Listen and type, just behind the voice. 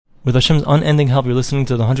With Hashem's unending help, you're listening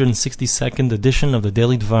to the 162nd edition of the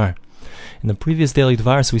Daily Dvar. In the previous Daily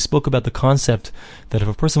Dvar, so we spoke about the concept that if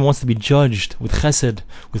a person wants to be judged with chesed,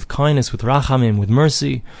 with kindness, with rachamim, with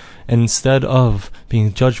mercy, and instead of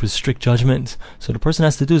being judged with strict judgment, so the person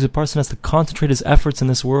has to do is the person has to concentrate his efforts in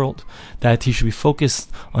this world, that he should be focused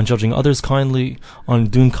on judging others kindly, on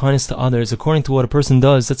doing kindness to others, according to what a person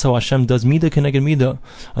does. That's how Hashem does midah keneged midah,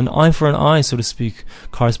 an eye for an eye, so to speak,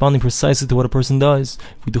 corresponding precisely to what a person does.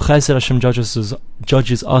 If we do chesed, Hashem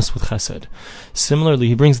judges us with chesed. Similarly,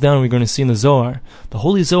 he brings down, we're going to see in the Zohar, the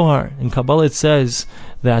Holy Zohar, in Kabbalah it says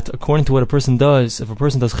that according to what a person does, if a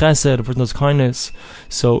person does chesed, a person does kindness,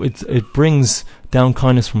 so it brings down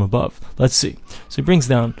kindness from above. Let's see. So he brings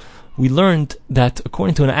down, we learned that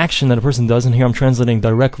according to an action that a person does, and here I'm translating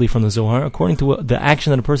directly from the Zohar, according to the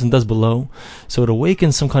action that a person does below, so it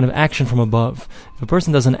awakens some kind of action from above. If a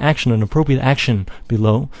person does an action, an appropriate action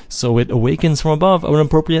below, so it awakens from above an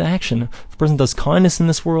appropriate action. If a person does kindness in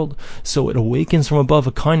this world, so it awakens from above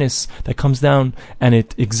a kindness that comes down and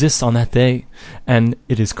it exists on that day. And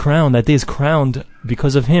it is crowned, that day is crowned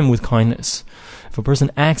because of him with kindness. If a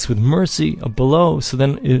person acts with mercy below, so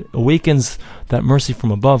then it awakens that mercy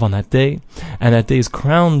from above on that day, and that day is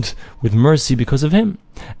crowned with mercy because of him.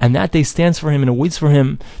 And that day stands for him and awaits for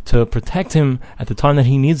him to protect him at the time that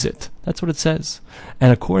he needs it. That's what it says.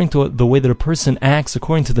 And according to the way that a person acts,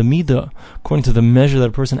 according to the midah, according to the measure that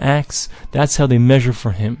a person acts, that's how they measure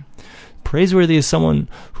for him. Praiseworthy is someone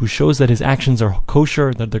who shows that his actions are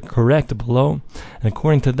kosher, that they're correct below. And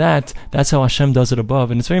according to that, that's how Hashem does it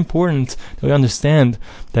above. And it's very important that we understand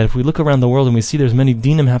that if we look around the world and we see there's many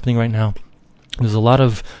dinim happening right now, there's a lot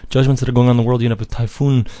of judgments that are going on in the world. You have a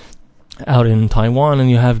typhoon out in Taiwan,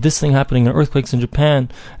 and you have this thing happening, and earthquakes in Japan,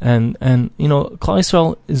 and you know, Klal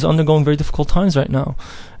Yisrael is undergoing very difficult times right now.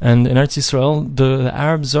 And in Eretz Yisrael, the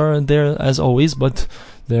Arabs are there as always, but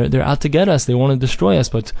they're out to get us. They want to destroy us.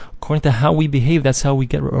 But according to how we behave, that's how we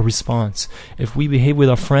get a response. If we behave with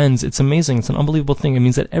our friends, it's amazing. It's an unbelievable thing. It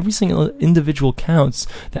means that every single individual counts.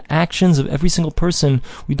 The actions of every single person,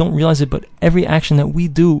 we don't realize it, but every action that we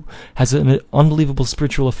do has an unbelievable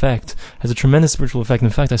spiritual effect, has a tremendous spiritual effect. In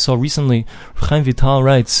fact, I saw recently, Chaim Vital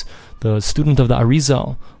writes, the student of the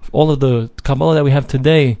Arizal, all of the Kabbalah that we have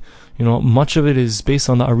today, you know, much of it is based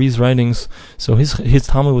on the Ari's writings. So his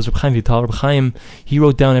Talmud was Reb Chaim Vital. Reb Chaim, he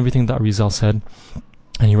wrote down everything that Arizal said.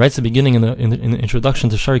 And he writes the beginning in the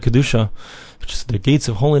introduction to Shari Kedusha, which is the gates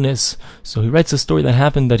of holiness. So he writes a story that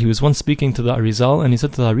happened, that he was once speaking to the Arizal, and he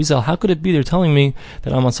said to the Arizal, how could it be they're telling me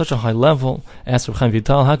that I'm on such a high level? I asked Reb Chaim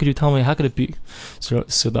Vital, how could you tell me, how could it be? So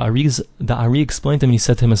the Ari explained to him, and he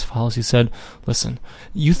said to him as follows. He said, listen,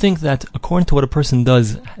 you think that according to what a person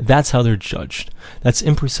does, that's how they're judged. That's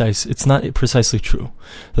imprecise. It's not precisely true.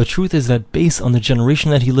 The truth is that based on the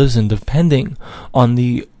generation that he lives in, depending on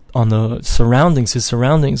the surroundings, his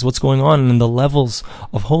surroundings, what's going on in the levels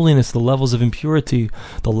of holiness, the levels of impurity,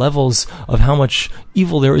 the levels of how much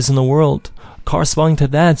evil there is in the world, corresponding to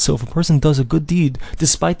that. So if a person does a good deed,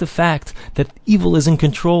 despite the fact that evil is in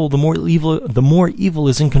control, the more evil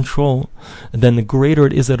is in control, then the greater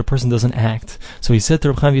it is that a person doesn't act. So he said to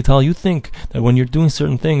Reb Chaim Vital, you think that when you're doing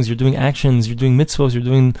certain things, you're doing actions, you're doing mitzvahs, you're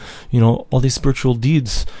doing, you know, all these spiritual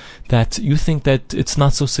deeds, that you think that it's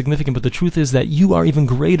not so significant, but the truth is that you are even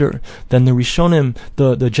greater than the Rishonim,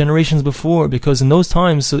 the generations before, because in those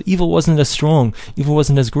times, so evil wasn't as strong, evil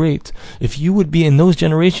wasn't as great. If you would be in those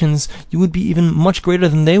generations, you would be even much greater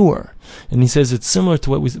than they were. And he says it's similar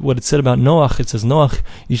to what it said about Noach. It says Noach,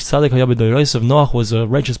 Ish Tzaddik Haya B'Doros, of Noach was a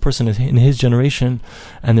righteous person in his generation,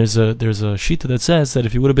 and there's a shita that says that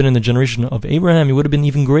if he would have been in the generation of Abraham, he would have been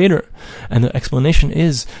even greater. And the explanation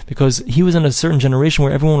is because he was in a certain generation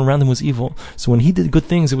where everyone around him was evil. So when he did good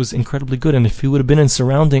things, it was incredibly good. And if he would have been in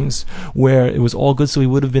surroundings where it was all good, so he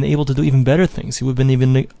would have been able to do even better things. He would have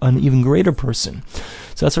been an even greater person.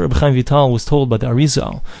 So that's what Reb Chaim Vital was told by the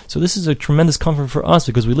Arizal. So this is a tremendous comfort for us,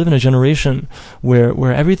 because we live in a generation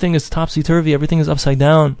where everything is topsy-turvy, everything is upside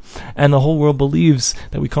down, and the whole world believes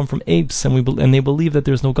that we come from apes, and they believe that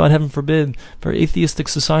there's no God, heaven forbid. Very atheistic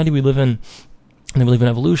society we live in, and they believe in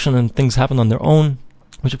evolution, and things happen on their own,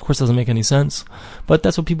 which of course doesn't make any sense. But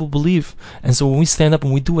that's what people believe. And so when we stand up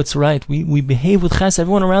and we do what's right, we behave with chesed,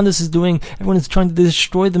 everyone around us everyone is trying to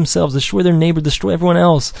destroy themselves, destroy their neighbor, destroy everyone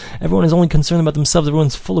else. Everyone is only concerned about themselves.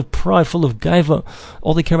 Everyone's full of pride, full of gaiva.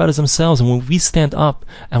 All they care about is themselves. And when we stand up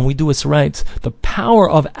and we do what's right, the power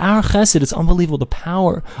of our chesed is unbelievable. The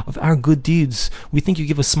power of our good deeds. We think you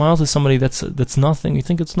give a smile to somebody, that's nothing. You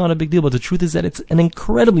think it's not a big deal, but the truth is that it's an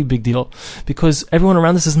incredibly big deal, because everyone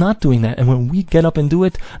around us is not doing that. And when we get up and do it,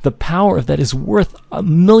 it, the power of that is worth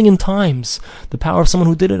 1,000,000 times the power of someone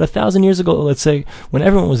who did it 1,000 years ago, let's say, when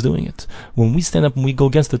everyone was doing it. When we stand up and we go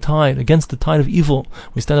against the tide of evil,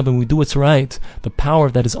 we stand up and we do what's right, the power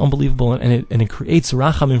of that is unbelievable, and it creates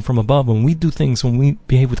rachamim from above. When we do things, when we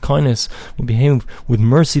behave with kindness, we behave with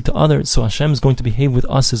mercy to others, so Hashem is going to behave with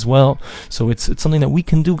us as well. So it's something that we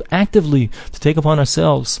can do actively to take upon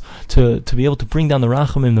ourselves to be able to bring down the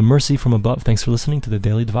rachamim, the mercy from above. Thanks for listening to the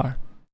Daily Dvar.